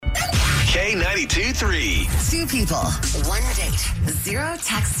K92-3. Two people, one date, 0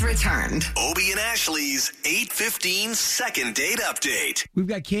 texts returned. Obie and Ashley's 8:15 second date update. We've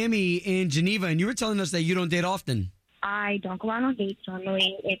got Cami in Geneva, and you were telling us that you don't date often. I don't go out on dates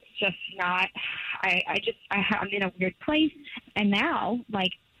normally. It's just not. I'm in a weird place, and now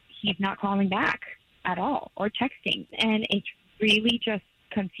he's not calling back at all or texting, and it's really just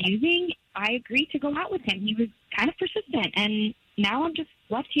confusing. I agreed to go out with him. He was kind of persistent, and now I'm just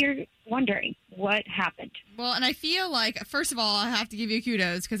left here wondering what happened. Well, and I feel like, first of all, I have to give you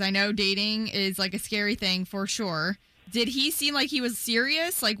kudos because I know dating is like a scary thing for sure. Did he seem like he was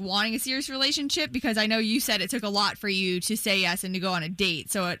serious, like wanting a serious relationship? Because I know you said it took a lot for you to say yes and to go on a date,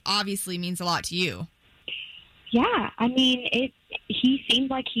 so it obviously means a lot to you. Yeah, I mean, he seemed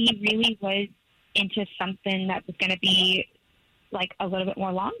like he really was into something that was going to be like a little bit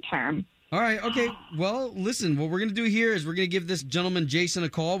more long term. All right, okay. Well, listen, what we're going to do here is we're going to give this gentleman, Jason, a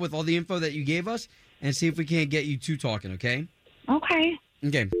call with all the info that you gave us and see if we can't get you two talking, okay? Okay.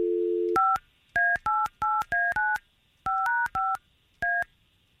 Okay.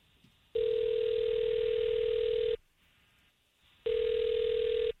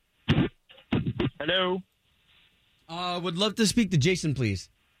 Hello? Would love to speak to Jason, please.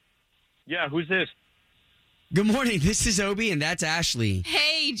 Yeah, who's this? Good morning. This is Obie, and that's Ashley.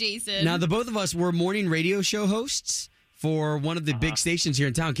 Hey, Jason. Now, the both of us were morning radio show hosts for one of the big stations here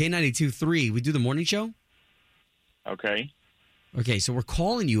in town, K92-3. We do the morning show. Okay. Okay, so we're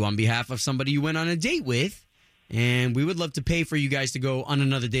calling you on behalf of somebody you went on a date with, and we would love to pay for you guys to go on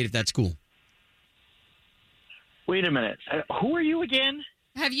another date if that's cool. Wait a minute. Who are you again?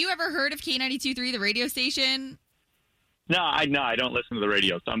 Have you ever heard of K92.3, the radio station? No, I don't listen to the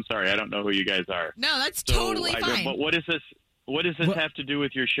radio, so I'm sorry. I don't know who you guys are. No, that's totally fine. But what is this? What does this have to do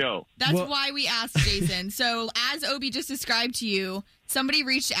with your show? That's why we asked Jason. So as Obie just described to you, somebody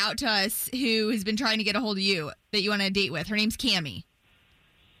reached out to us who has been trying to get a hold of you that you want on a date with. Her name's Cami.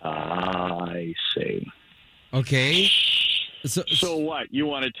 I see. Okay. So what? You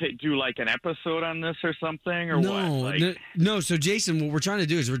want to do like an episode on this or something, or what? No. So Jason, what we're trying to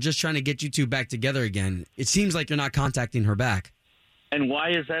do is we're just trying to get you two back together again. It seems like you're not contacting her back. And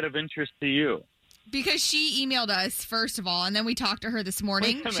why is that of interest to you? Because she emailed us first of all, and then we talked to her this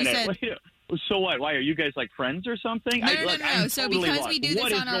morning. Wait a minute. So what? Why are you guys like friends or something? No. So totally because lost. we do this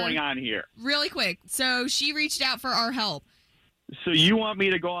what on is going on here? Really quick. So she reached out for our help. So you want me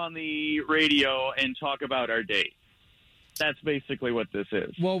to go on the radio and talk about our date? That's basically what this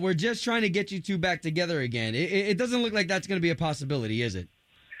is. Well, we're just trying to get you two back together again. It doesn't look like that's going to be a possibility, is it?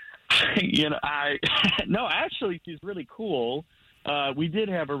 No, actually, she's really cool. We did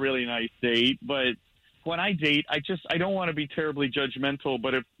have a really nice date, but when I date, I don't want to be terribly judgmental,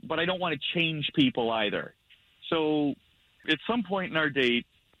 but I don't want to change people either. So at some point in our date,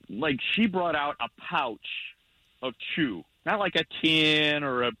 like she brought out a pouch of chew, not like a tin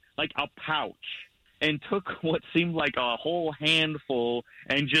or a pouch, and took what seemed like a whole handful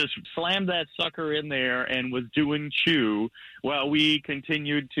and just slammed that sucker in there and was doing chew while we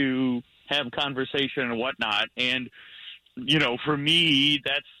continued to have conversation and whatnot. And, for me,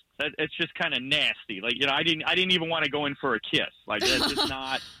 it's just kind of nasty. I didn't even want to go in for a kiss. Like, that's just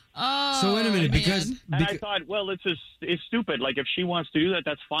not. So wait a minute, because I thought, well, it's stupid. Like, if she wants to do that,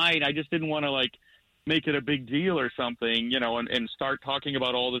 that's fine. I just didn't want to, make it a big deal or something, and start talking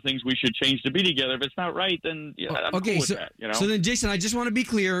about all the things we should change to be together. If it's not right, then I'm cool with that. So then, Jason, I just want to be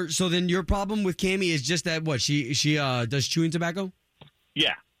clear. So then, your problem with Cami is just that she does chewing tobacco?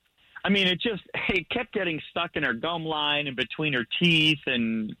 Yeah, I mean it kept getting stuck in her gum line and between her teeth,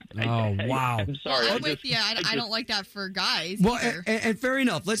 and wow. I'm sorry. Well, I'm with you. I don't like that for guys. Well, either. And fair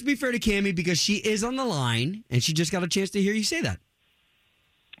enough. Let's be fair to Cami because she is on the line and she just got a chance to hear you say that.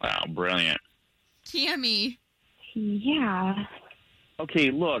 Wow, brilliant. Cami. Yeah. Okay,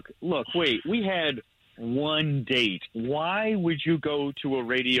 look, wait. We had one date. Why would you go to a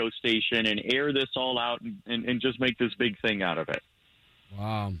radio station and air this all out and just make this big thing out of it?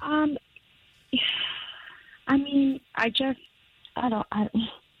 Wow. I mean, I don't.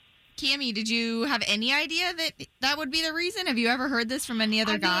 Cami, did you have any idea that would be the reason? Have you ever heard this from any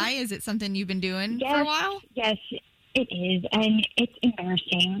other guy? Is it something you've been doing for a while? Yes, it is, and it's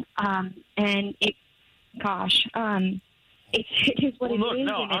embarrassing. And it is what it is.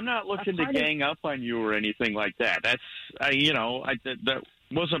 No, I'm not looking to gang up on you or anything like that. That's, that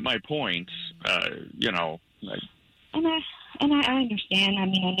wasn't my point. And I understand. I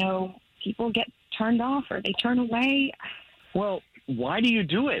mean, I know people get turned off or they turn away. Well, why do you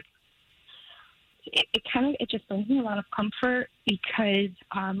do it? It just brings me a lot of comfort because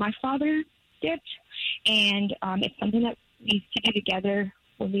my father dipped, and it's something that we used to do together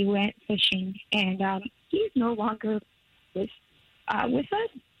when we went fishing, and he's no longer with us.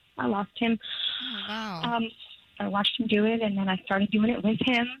 I lost him. Oh, wow. I watched him do it, and then I started doing it with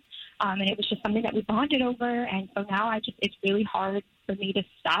him. And it was just something that we bonded over. And so now it's really hard for me to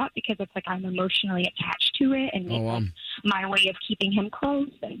stop because it's like I'm emotionally attached to it, and it's like my way of keeping him close.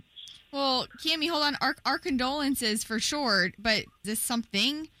 And well, Cami, hold on. Our condolences for sure, but is this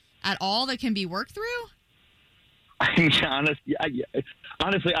something at all that can be worked through? I mean, honestly,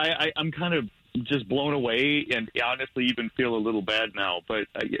 I'm kind of just blown away, and honestly even feel a little bad now. But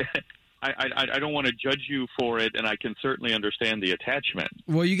I don't want to judge you for it, and I can certainly understand the attachment.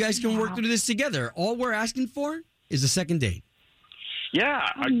 Well, you guys can work through this together. All we're asking for is a second date. Yeah,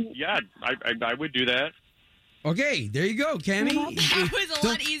 I would do that. Okay, there you go, Cami. That was a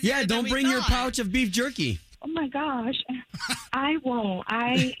lot easier. Yeah, don't bring your pouch of beef jerky. oh my gosh, I won't.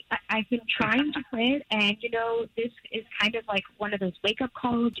 I've been trying to quit, and this is kind of like one of those wake up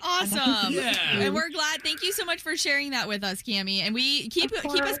calls. Awesome. Yeah. And we're glad. Thank you so much for sharing that with us, Cami. And we keep us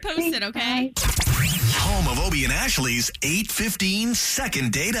posted, Thanks, okay? guys. Home of Obie and Ashley's 8:15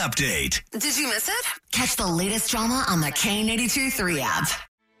 second date update. Did you miss it? Catch the latest drama on the K82-3 app.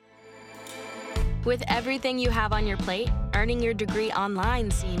 With everything you have on your plate, earning your degree online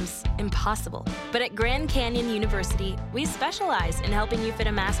seems impossible. But at Grand Canyon University, we specialize in helping you fit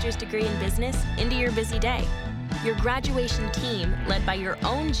a master's degree in business into your busy day. Your graduation team, led by your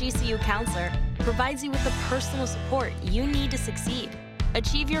own GCU counselor, provides you with the personal support you need to succeed.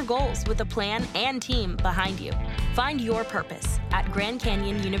 Achieve your goals with a plan and team behind you. Find your purpose at Grand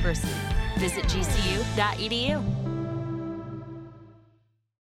Canyon University. Visit gcu.edu.